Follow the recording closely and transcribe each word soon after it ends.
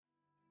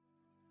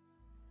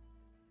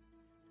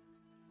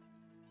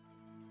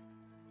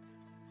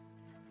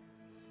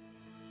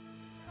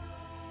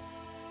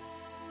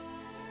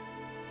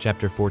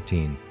Chapter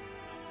 14.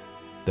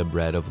 The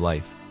Bread of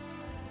Life.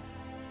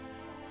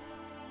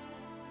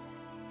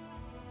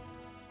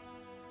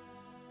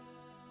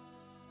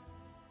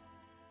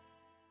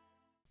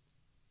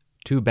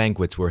 Two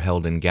banquets were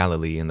held in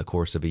Galilee in the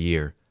course of a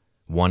year,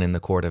 one in the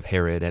court of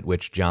Herod at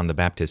which John the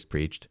Baptist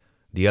preached,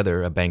 the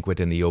other a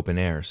banquet in the open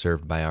air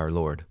served by our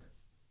Lord.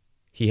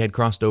 He had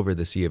crossed over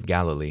the Sea of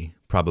Galilee,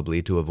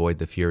 probably to avoid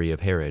the fury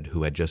of Herod,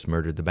 who had just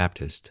murdered the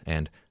Baptist,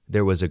 and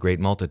there was a great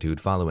multitude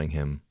following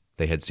him.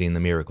 They had seen the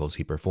miracles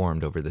he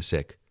performed over the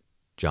sick.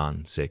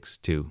 John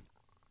 6:2.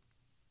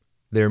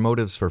 Their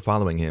motives for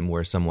following him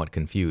were somewhat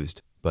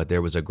confused, but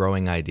there was a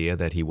growing idea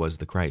that he was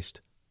the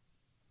Christ.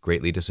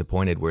 Greatly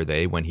disappointed were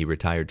they when he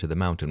retired to the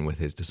mountain with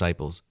his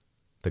disciples.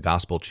 The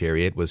gospel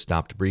chariot was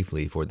stopped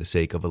briefly for the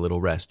sake of a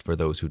little rest for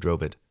those who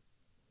drove it.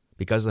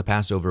 Because the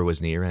Passover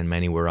was near and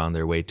many were on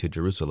their way to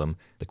Jerusalem,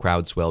 the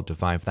crowd swelled to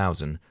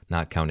 5,000,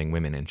 not counting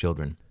women and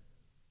children.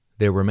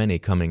 There were many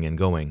coming and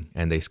going,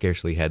 and they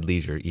scarcely had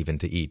leisure even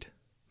to eat.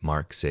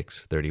 Mark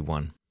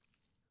 6:31.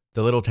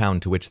 The little town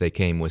to which they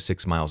came was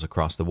 6 miles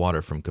across the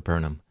water from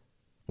Capernaum.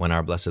 When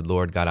our blessed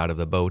Lord got out of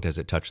the boat as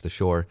it touched the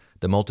shore,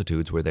 the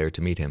multitudes were there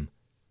to meet him.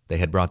 They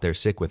had brought their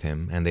sick with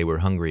him, and they were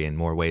hungry in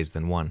more ways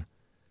than one.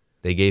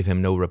 They gave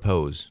him no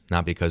repose,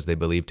 not because they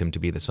believed him to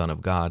be the Son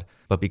of God,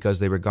 but because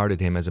they regarded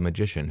him as a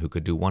magician who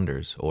could do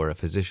wonders, or a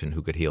physician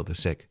who could heal the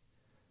sick.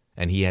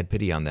 And he had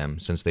pity on them,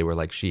 since they were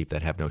like sheep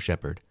that have no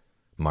shepherd.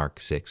 Mark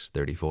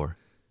 6:34.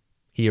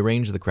 He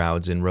arranged the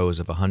crowds in rows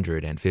of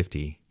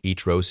 150,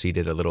 each row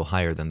seated a little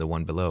higher than the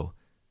one below.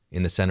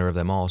 In the center of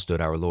them all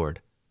stood our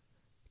Lord.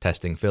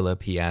 Testing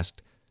Philip, he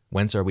asked,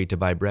 "Whence are we to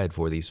buy bread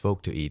for these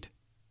folk to eat?"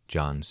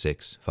 John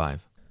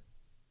 6:5.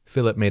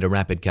 Philip made a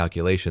rapid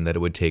calculation that it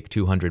would take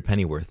 200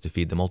 pennyworth to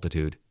feed the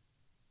multitude.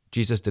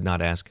 Jesus did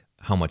not ask,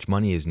 "How much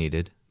money is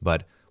needed?"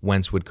 but,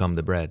 "Whence would come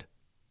the bread?"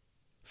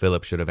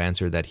 Philip should have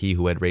answered that he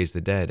who had raised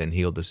the dead and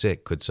healed the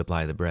sick could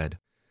supply the bread.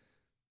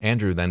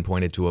 Andrew then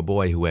pointed to a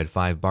boy who had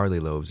 5 barley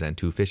loaves and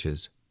 2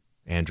 fishes.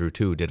 Andrew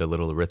too did a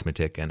little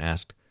arithmetic and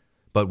asked,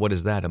 "But what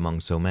is that among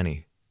so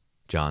many?"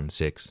 John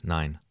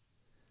 6:9.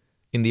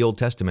 In the Old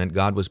Testament,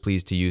 God was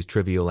pleased to use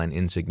trivial and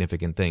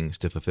insignificant things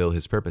to fulfill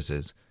his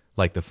purposes,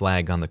 like the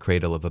flag on the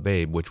cradle of a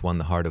babe which won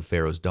the heart of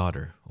Pharaoh's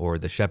daughter, or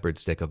the shepherd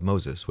stick of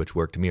Moses which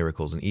worked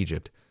miracles in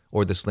Egypt,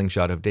 or the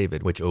slingshot of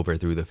David which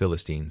overthrew the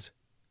Philistines.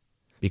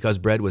 Because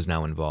bread was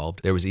now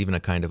involved, there was even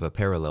a kind of a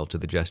parallel to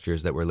the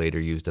gestures that were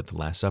later used at the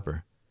Last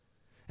Supper.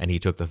 And he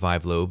took the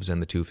 5 loaves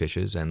and the 2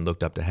 fishes, and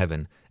looked up to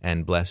heaven,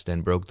 and blessed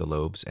and broke the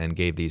loaves, and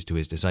gave these to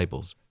his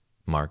disciples.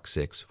 Mark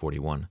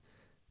 6:41.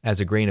 As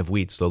a grain of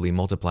wheat slowly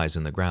multiplies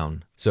in the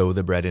ground, so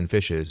the bread and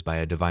fishes, by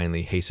a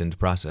divinely hastened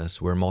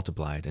process, were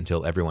multiplied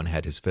until everyone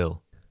had his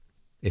fill.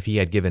 If he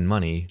had given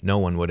money, no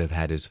one would have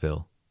had his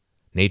fill.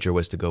 Nature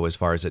was to go as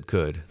far as it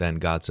could, then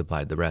God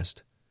supplied the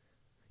rest.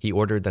 He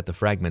ordered that the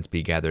fragments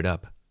be gathered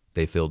up.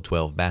 They filled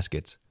 12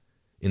 baskets.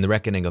 In the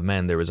reckoning of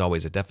men there is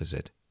always a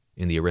deficit.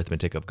 In the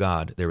arithmetic of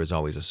God, there is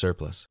always a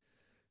surplus.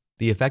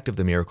 The effect of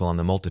the miracle on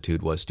the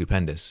multitude was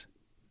stupendous.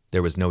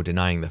 There was no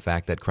denying the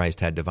fact that Christ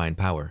had divine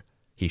power.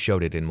 He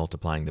showed it in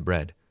multiplying the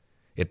bread.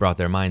 It brought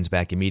their minds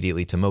back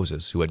immediately to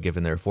Moses, who had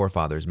given their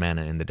forefathers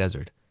manna in the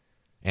desert.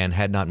 And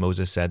had not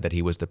Moses said that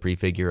he was the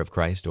prefigure of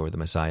Christ or the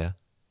Messiah?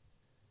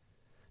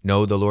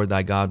 "No, the Lord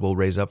thy God will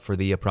raise up for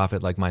thee a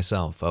prophet like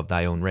myself, of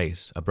thy own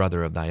race, a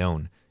brother of thy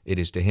own. It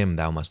is to him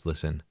thou must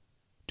listen."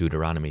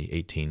 Deuteronomy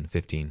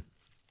 18:15.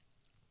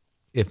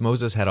 If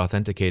Moses had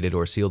authenticated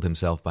or sealed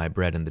himself by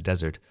bread in the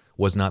desert,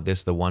 was not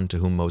this the one to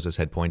whom Moses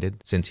had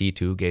pointed, since he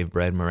too gave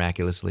bread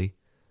miraculously?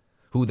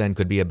 Who then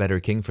could be a better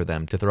king for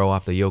them to throw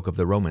off the yoke of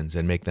the Romans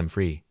and make them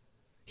free?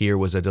 Here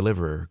was a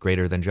deliverer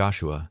greater than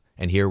Joshua,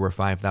 and here were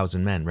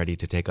 5,000 men ready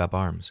to take up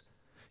arms.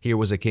 Here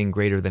was a king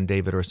greater than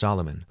David or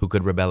Solomon, who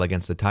could rebel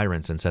against the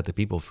tyrants and set the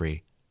people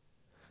free.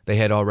 They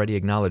had already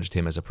acknowledged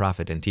him as a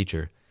prophet and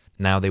teacher.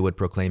 Now they would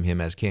proclaim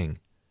him as king.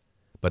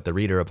 But the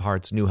reader of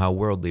hearts knew how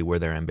worldly were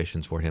their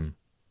ambitions for him.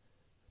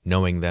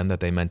 Knowing then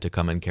that they meant to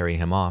come and carry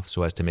him off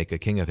so as to make a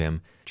king of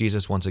him,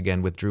 Jesus once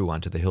again withdrew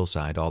onto the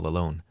hillside all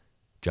alone.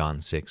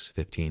 John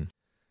 6:15.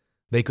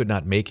 They could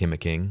not make him a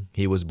king.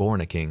 He was born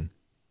a king.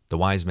 The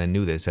wise men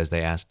knew this as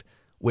they asked,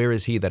 "Where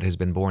is he that has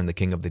been born the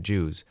King of the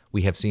Jews?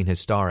 We have seen his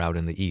star out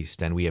in the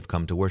east, and we have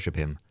come to worship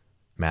him."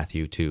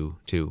 Matthew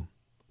 2:2.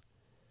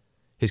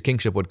 His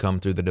kingship would come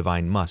through the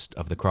divine must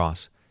of the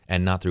cross,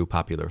 and not through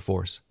popular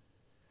force.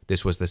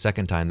 This was the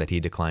second time that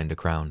he declined a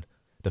crown.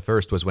 The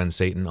first was when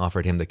Satan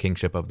offered him the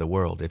kingship of the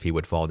world if he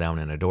would fall down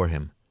and adore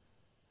him.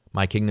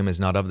 "My kingdom is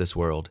not of this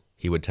world,"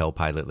 he would tell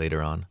Pilate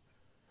later on.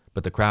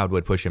 But the crowd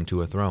would push him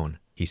to a throne.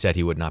 He said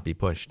he would not be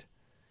pushed.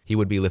 He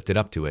would be lifted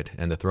up to it,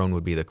 and the throne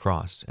would be the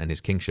cross, and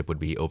his kingship would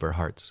be over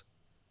hearts.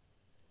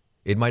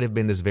 It might have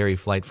been this very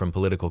flight from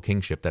political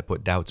kingship that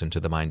put doubts into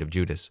the mind of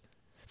Judas,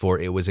 for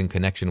it was in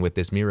connection with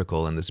this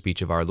miracle and the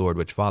speech of our Lord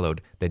which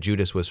followed that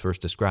Judas was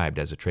first described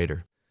as a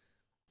traitor.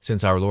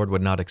 Since our Lord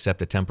would not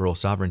accept a temporal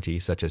sovereignty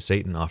such as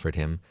Satan offered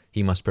him,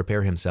 he must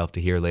prepare himself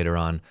to hear later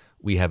on,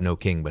 "We have no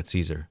king but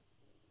Caesar."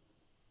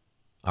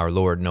 Our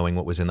Lord, knowing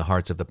what was in the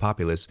hearts of the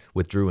populace,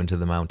 withdrew into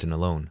the mountain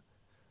alone.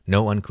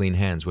 No unclean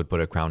hands would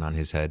put a crown on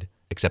his head,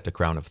 except a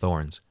crown of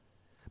thorns.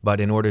 But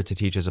in order to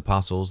teach his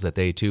apostles that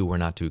they too were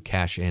not to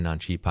cash in on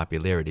cheap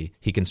popularity,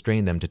 he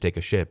constrained them to take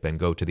a ship and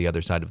go to the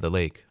other side of the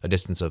lake, a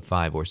distance of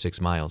 5 or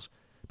 6 miles,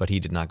 but he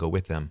did not go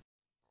with them.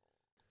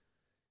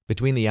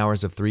 Between the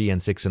hours of 3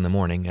 and 6 in the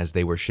morning, as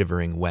they were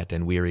shivering, wet,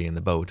 and weary in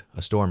the boat,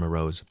 a storm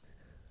arose.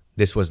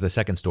 This was the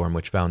second storm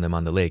which found them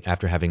on the lake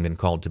after having been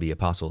called to be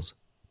apostles.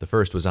 The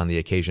first was on the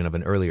occasion of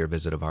an earlier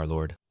visit of our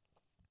Lord.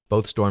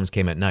 Both storms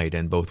came at night,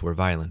 and both were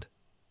violent.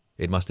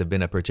 It must have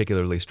been a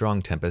particularly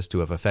strong tempest to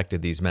have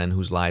affected these men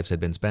whose lives had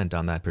been spent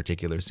on that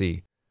particular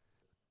sea.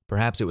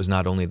 Perhaps it was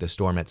not only the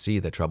storm at sea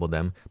that troubled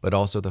them, but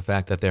also the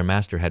fact that their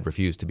master had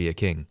refused to be a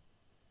king.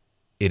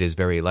 It is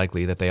very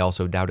likely that they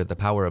also doubted the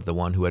power of the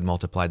one who had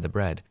multiplied the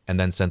bread, and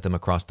then sent them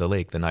across the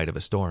lake the night of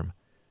a storm.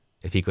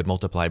 If he could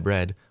multiply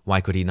bread,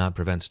 why could he not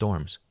prevent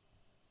storms?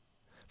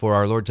 For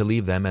our Lord to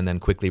leave them and then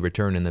quickly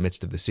return in the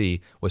midst of the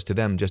sea was to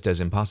them just as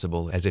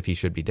impossible as if he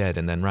should be dead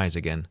and then rise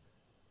again.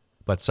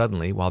 But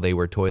suddenly, while they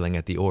were toiling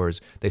at the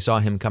oars, they saw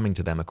him coming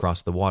to them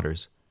across the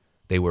waters.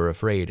 They were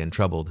afraid and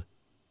troubled.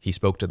 He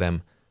spoke to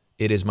them,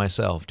 "It is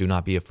myself, do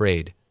not be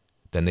afraid."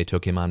 Then they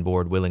took him on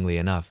board willingly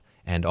enough,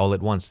 and all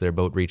at once their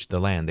boat reached the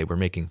land they were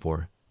making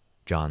for.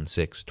 John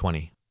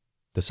 6:20.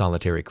 The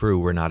solitary crew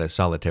were not as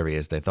solitary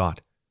as they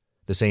thought.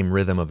 The same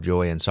rhythm of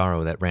joy and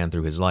sorrow that ran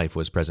through his life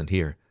was present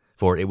here,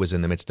 for it was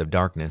in the midst of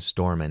darkness,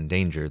 storm, and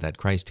danger that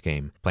Christ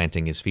came,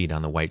 planting his feet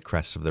on the white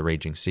crests of the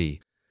raging sea.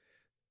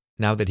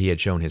 Now that he had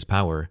shown his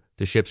power,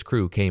 the ship's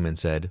crew came and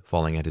said,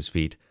 falling at his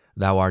feet,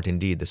 "Thou art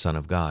indeed the Son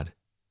of God."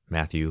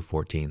 Matthew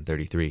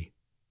 14:33.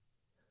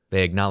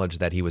 They acknowledged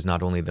that he was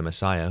not only the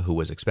Messiah who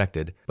was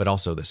expected, but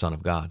also the Son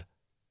of God.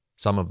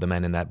 Some of the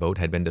men in that boat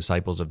had been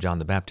disciples of John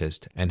the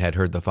Baptist, and had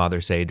heard the Father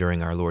say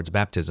during our Lord's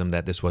baptism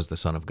that this was the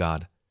Son of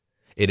God.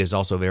 It is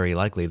also very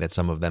likely that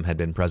some of them had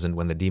been present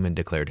when the demon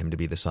declared him to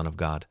be the Son of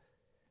God.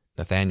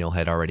 Nathanael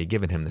had already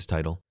given him this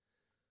title.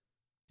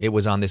 It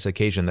was on this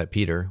occasion that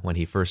Peter, when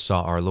he first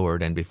saw our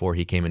Lord and before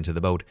he came into the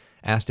boat,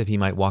 asked if he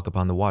might walk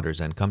upon the waters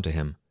and come to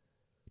him.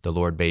 The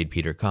Lord bade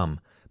Peter come,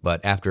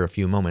 but after a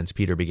few moments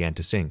Peter began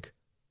to sink.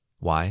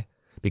 Why?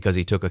 Because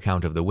he took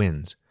account of the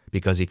winds,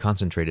 because he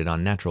concentrated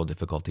on natural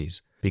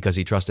difficulties, because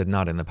he trusted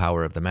not in the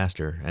power of the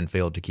Master and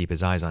failed to keep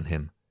his eyes on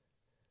him.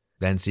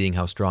 Then, seeing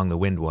how strong the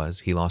wind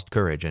was, he lost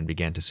courage and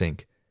began to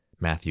sink.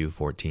 Matthew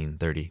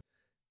 14:30.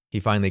 He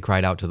finally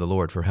cried out to the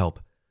Lord for help.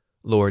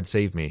 "Lord,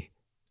 save me."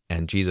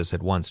 And Jesus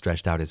at once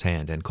stretched out his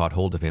hand and caught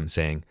hold of him,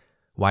 saying,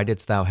 "Why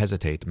didst thou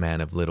hesitate,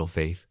 man of little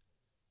faith?"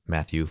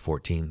 Matthew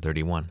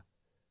 14:31.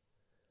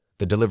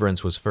 The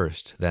deliverance was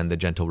first, then the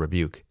gentle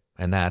rebuke,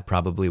 and that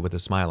probably with a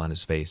smile on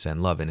his face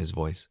and love in his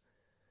voice.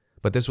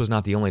 But this was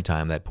not the only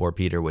time that poor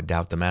Peter would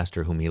doubt the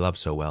Master whom he loved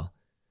so well.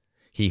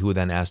 He who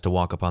then asked to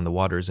walk upon the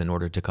waters in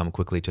order to come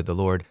quickly to the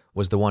Lord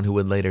was the one who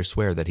would later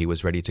swear that he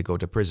was ready to go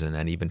to prison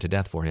and even to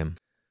death for him.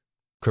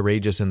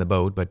 Courageous in the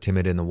boat but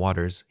timid in the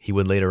waters, he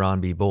would later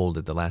on be bold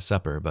at the Last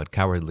Supper but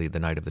cowardly the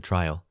night of the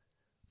trial.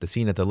 The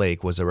scene at the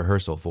lake was a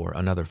rehearsal for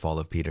another fall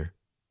of Peter.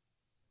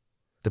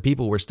 The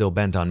people were still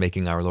bent on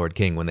making our Lord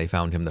king when they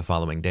found him the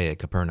following day at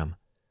Capernaum.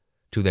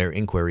 To their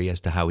inquiry as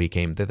to how he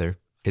came thither,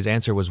 his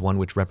answer was one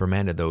which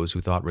reprimanded those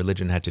who thought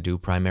religion had to do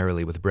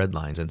primarily with bread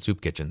lines and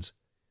soup kitchens.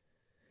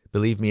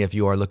 "Believe me, if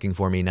you are looking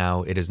for me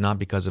now, it is not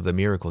because of the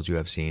miracles you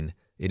have seen,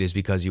 it is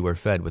because you were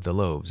fed with the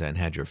loaves and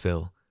had your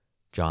fill."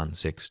 John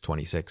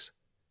 6:26.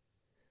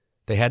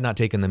 They had not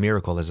taken the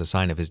miracle as a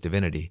sign of his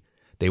divinity.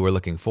 They were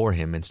looking for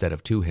him instead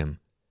of to him.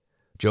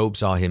 Job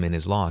saw him in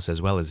his loss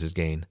as well as his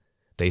gain.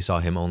 They saw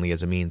him only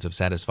as a means of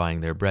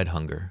satisfying their bread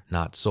hunger,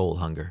 not soul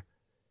hunger.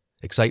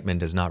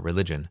 Excitement is not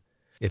religion.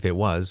 If it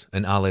was,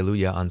 an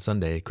Alleluia on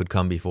Sunday could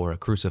come before a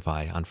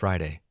Crucify on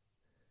Friday.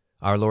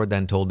 Our Lord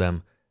then told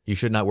them, "You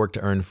should not work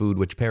to earn food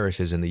which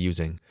perishes in the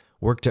using.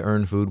 Work to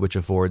earn food which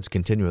affords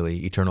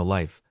continually eternal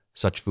life.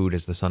 Such food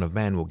as the Son of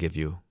Man will give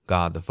you.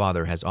 God the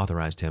Father has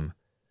authorized him."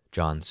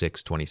 John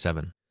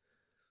 6:27.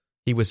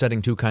 He was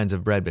setting two kinds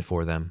of bread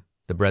before them,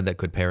 the bread that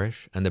could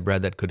perish and the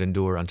bread that could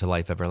endure unto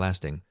life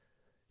everlasting.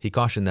 He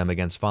cautioned them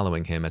against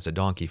following him as a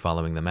donkey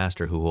following the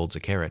master who holds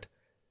a carrot.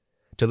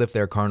 To lift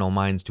their carnal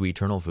minds to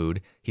eternal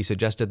food, he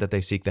suggested that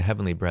they seek the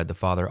heavenly bread the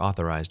Father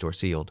authorized or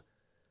sealed.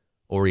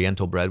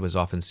 Oriental bread was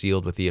often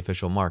sealed with the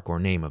official mark or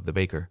name of the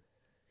baker.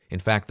 In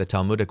fact, the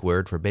Talmudic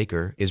word for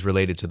baker is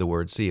related to the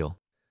word seal.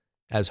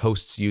 As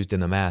hosts used in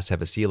the Mass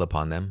have a seal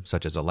upon them,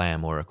 such as a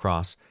lamb or a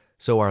cross,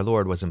 so our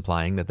Lord was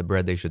implying that the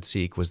bread they should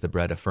seek was the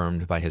bread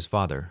affirmed by his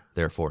Father,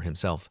 therefore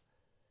himself.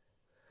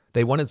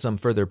 They wanted some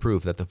further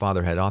proof that the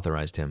Father had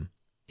authorized him.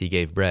 He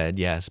gave bread,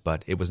 yes,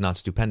 but it was not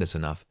stupendous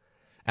enough.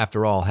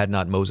 After all, had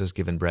not Moses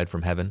given bread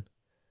from heaven?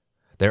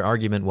 Their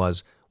argument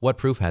was, what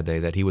proof had they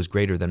that he was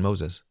greater than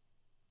Moses?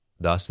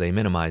 Thus they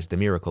minimized the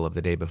miracle of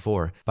the day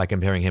before by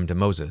comparing him to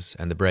Moses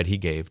and the bread he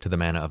gave to the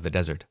manna of the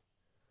desert.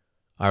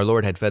 Our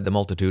Lord had fed the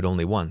multitude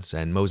only once,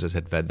 and Moses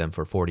had fed them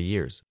for 40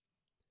 years.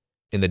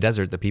 In the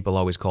desert, the people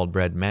always called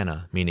bread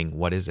manna, meaning,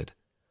 what is it?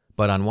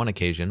 But on one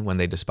occasion, when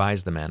they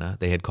despised the manna,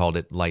 they had called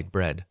it light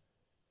bread.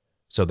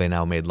 So they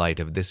now made light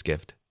of this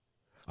gift.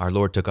 Our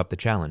Lord took up the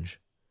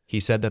challenge. He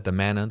said that the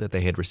manna that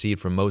they had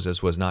received from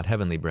Moses was not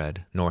heavenly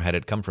bread, nor had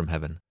it come from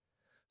heaven.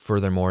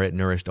 Furthermore, it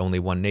nourished only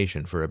one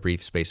nation for a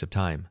brief space of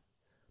time.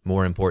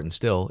 More important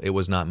still, it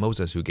was not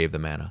Moses who gave the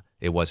manna,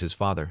 it was his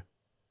Father.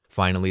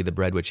 Finally, the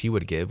bread which he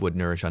would give would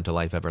nourish unto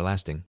life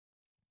everlasting.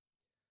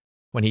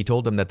 When he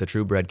told them that the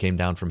true bread came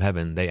down from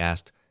heaven, they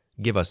asked,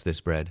 "Give us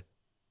this bread."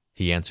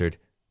 He answered,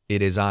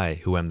 "It is I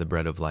who am the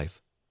bread of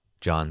life."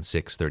 John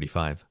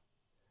 6:35.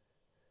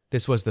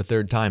 This was the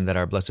third time that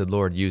our blessed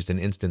Lord used an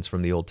instance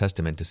from the Old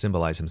Testament to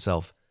symbolize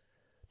himself.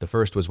 The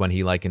first was when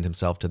he likened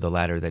himself to the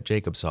ladder that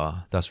Jacob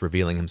saw, thus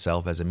revealing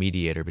himself as a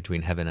mediator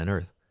between heaven and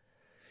earth.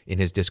 In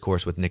his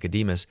discourse with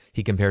Nicodemus,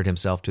 he compared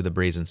himself to the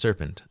brazen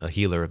serpent, a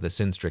healer of the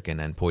sin-stricken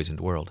and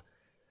poisoned world.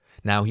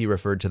 Now he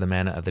referred to the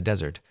manna of the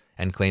desert,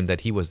 and claimed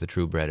that he was the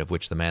true bread of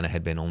which the manna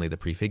had been only the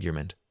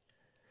prefigurement.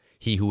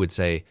 He who would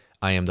say,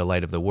 "I am the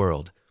light of the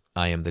world,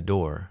 I am the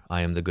door,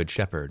 I am the good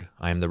shepherd,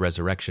 I am the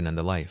resurrection and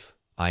the life,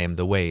 I am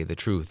the way, the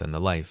truth, and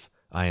the life,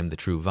 I am the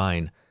true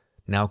vine,"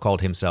 now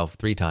called himself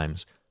 3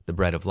 times the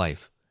bread of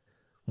life.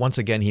 Once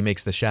again he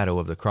makes the shadow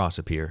of the cross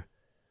appear.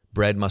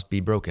 Bread must be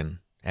broken,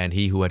 and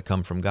he who had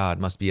come from God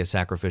must be a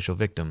sacrificial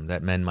victim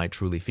that men might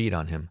truly feed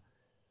on him.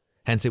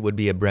 Hence it would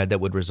be a bread that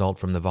would result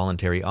from the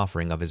voluntary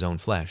offering of his own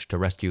flesh to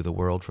rescue the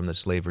world from the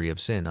slavery of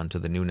sin unto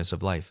the newness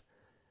of life.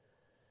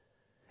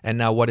 And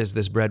now what is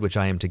this bread which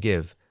I am to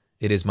give?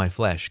 It is my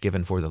flesh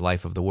given for the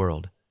life of the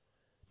world.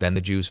 Then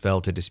the Jews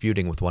fell to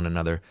disputing with one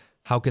another,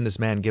 "How can this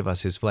man give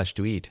us his flesh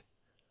to eat?"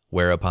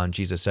 Whereupon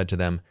Jesus said to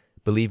them,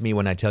 "Believe me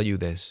when I tell you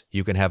this,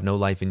 you can have no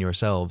life in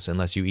yourselves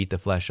unless you eat the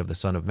flesh of the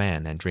Son of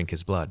Man and drink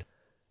his blood."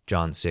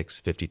 John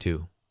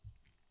 6:52.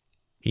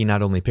 He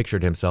not only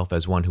pictured himself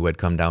as one who had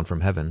come down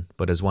from heaven,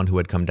 but as one who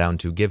had come down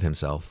to give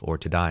himself, or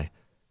to die.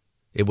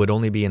 It would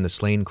only be in the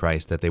slain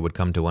Christ that they would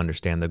come to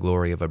understand the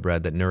glory of a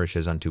bread that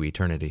nourishes unto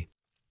eternity.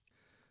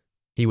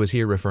 He was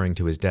here referring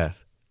to his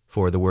death,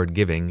 for the word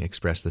giving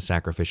expressed the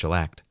sacrificial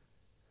act.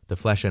 The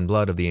flesh and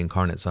blood of the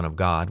incarnate Son of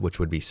God, which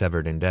would be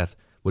severed in death,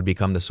 would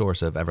become the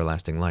source of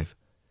everlasting life.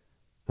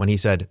 When he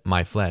said,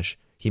 "my flesh,"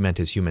 he meant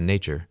his human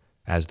nature,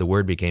 as the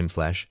Word became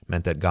flesh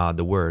meant that God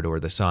the Word, or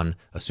the Son,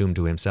 assumed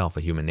to himself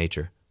a human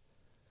nature.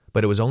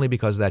 But it was only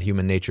because that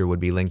human nature would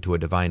be linked to a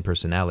divine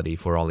personality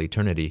for all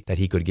eternity that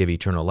he could give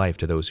eternal life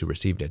to those who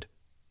received it.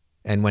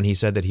 And when he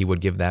said that he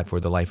would give that for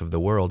the life of the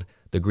world,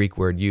 the Greek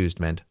word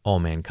used meant all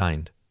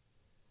mankind.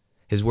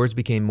 His words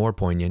became more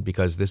poignant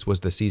because this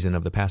was the season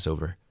of the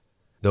Passover.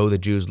 Though the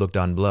Jews looked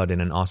on blood in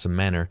an awesome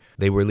manner,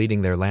 they were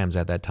leading their lambs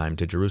at that time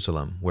to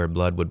Jerusalem, where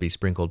blood would be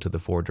sprinkled to the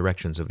 4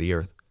 directions of the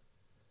earth.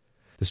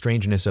 The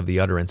strangeness of the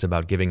utterance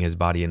about giving his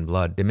body in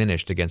blood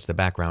diminished against the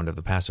background of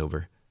the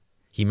Passover.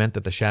 He meant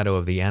that the shadow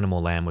of the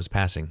animal lamb was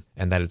passing,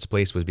 and that its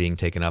place was being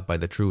taken up by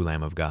the true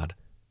Lamb of God.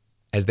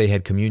 As they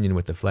had communion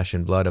with the flesh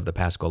and blood of the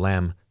paschal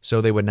lamb, so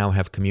they would now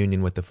have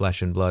communion with the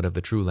flesh and blood of the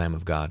true Lamb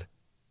of God.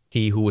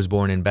 He who was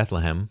born in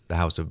Bethlehem, the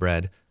house of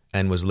bread,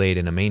 and was laid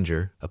in a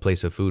manger, a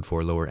place of food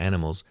for lower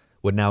animals,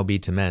 would now be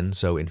to men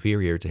so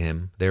inferior to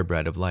him their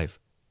bread of life.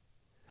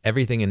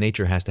 Everything in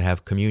nature has to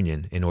have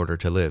communion in order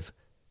to live,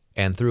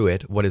 and through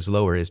it what is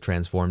lower is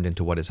transformed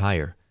into what is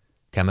higher,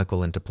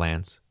 chemical into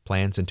plants,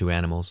 plants into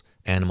animals,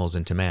 animals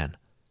into man.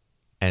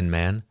 And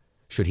man,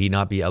 should he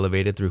not be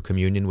elevated through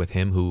communion with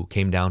him who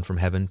came down from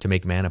heaven to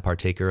make man a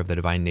partaker of the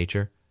divine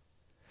nature?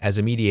 As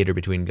a mediator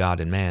between God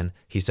and man,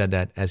 he said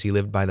that as he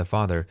lived by the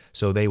Father,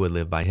 so they would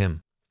live by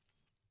him.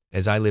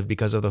 As I live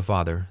because of the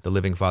Father, the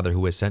living Father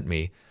who has sent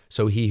me,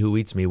 so he who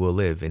eats me will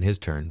live in his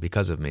turn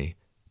because of me.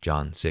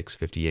 John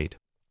 6:58.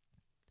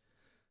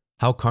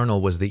 How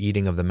carnal was the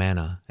eating of the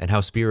manna, and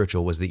how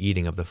spiritual was the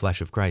eating of the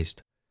flesh of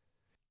Christ.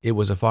 It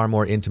was a far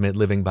more intimate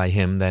living by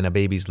him than a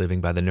baby's living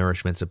by the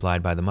nourishment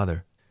supplied by the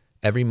mother.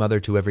 Every mother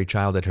to every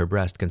child at her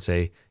breast can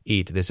say,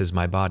 "Eat, this is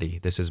my body,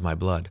 this is my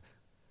blood."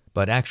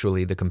 But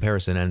actually the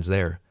comparison ends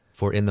there,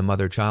 for in the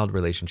mother-child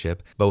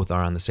relationship, both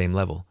are on the same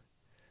level.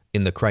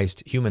 In the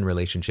Christ-human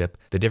relationship,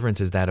 the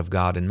difference is that of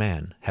God and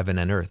man, heaven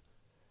and earth.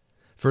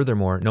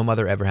 Furthermore, no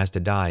mother ever has to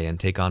die and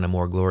take on a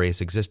more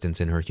glorious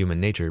existence in her human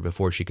nature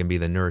before she can be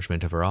the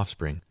nourishment of her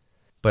offspring.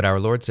 But our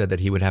Lord said that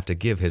he would have to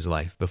give his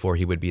life before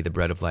he would be the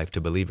bread of life to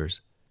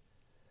believers.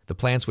 The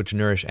plants which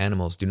nourish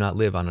animals do not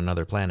live on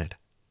another planet.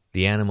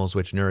 The animals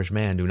which nourish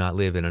man do not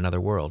live in another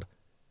world.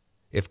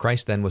 If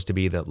Christ then was to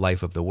be the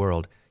life of the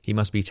world, he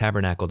must be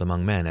tabernacled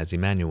among men as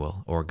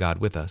Emmanuel, or God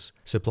with us,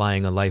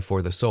 supplying a life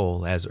for the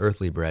soul as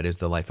earthly bread is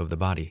the life of the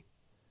body.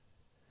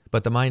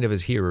 But the mind of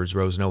his hearers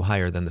rose no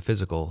higher than the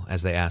physical,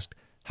 as they asked,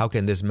 "How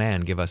can this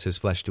man give us his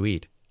flesh to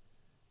eat?"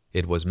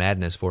 It was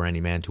madness for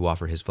any man to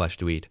offer his flesh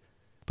to eat.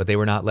 But they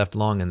were not left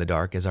long in the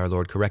dark, as our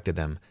Lord corrected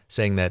them,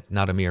 saying that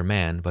not a mere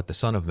man, but the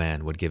Son of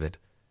Man would give it.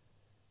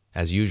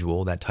 As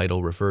usual, that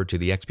title referred to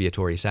the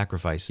expiatory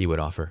sacrifice he would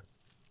offer.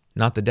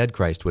 Not the dead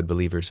Christ would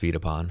believers feed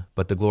upon,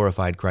 but the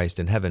glorified Christ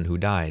in heaven who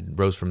died,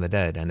 rose from the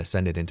dead, and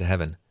ascended into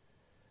heaven.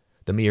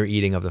 The mere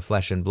eating of the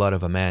flesh and blood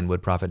of a man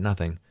would profit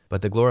nothing,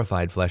 but the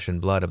glorified flesh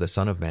and blood of the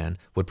Son of Man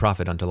would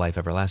profit unto life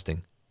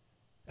everlasting.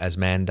 As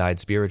man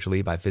died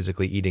spiritually by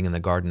physically eating in the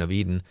Garden of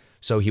Eden,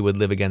 so he would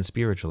live again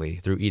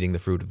spiritually through eating the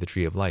fruit of the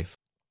tree of life.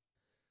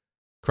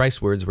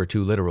 Christ's words were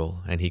too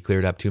literal, and he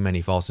cleared up too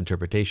many false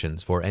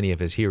interpretations for any of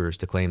his hearers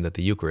to claim that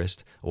the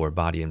Eucharist, or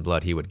body and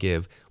blood he would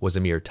give, was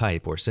a mere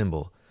type or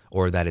symbol,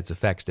 or that its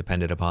effects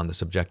depended upon the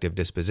subjective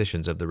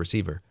dispositions of the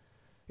receiver.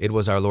 It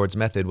was our Lord's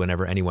method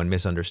whenever anyone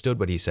misunderstood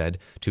what he said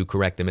to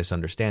correct the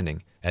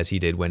misunderstanding, as he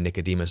did when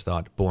Nicodemus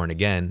thought born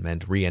again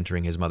meant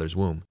re-entering his mother's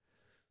womb.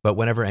 But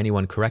whenever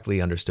anyone correctly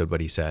understood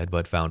what he said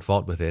but found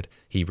fault with it,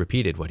 he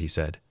repeated what he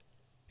said.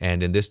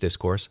 And in this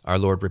discourse, our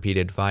Lord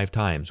repeated 5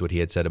 times what he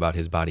had said about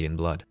his body and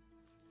blood.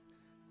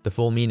 The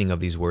full meaning of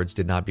these words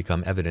did not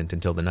become evident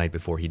until the night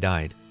before he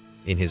died.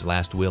 In his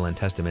last will and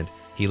testament,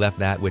 he left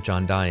that which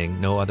on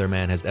dying no other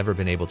man has ever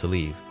been able to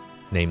leave,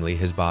 namely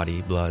his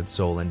body, blood,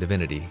 soul, and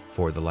divinity,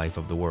 for the life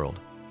of the world.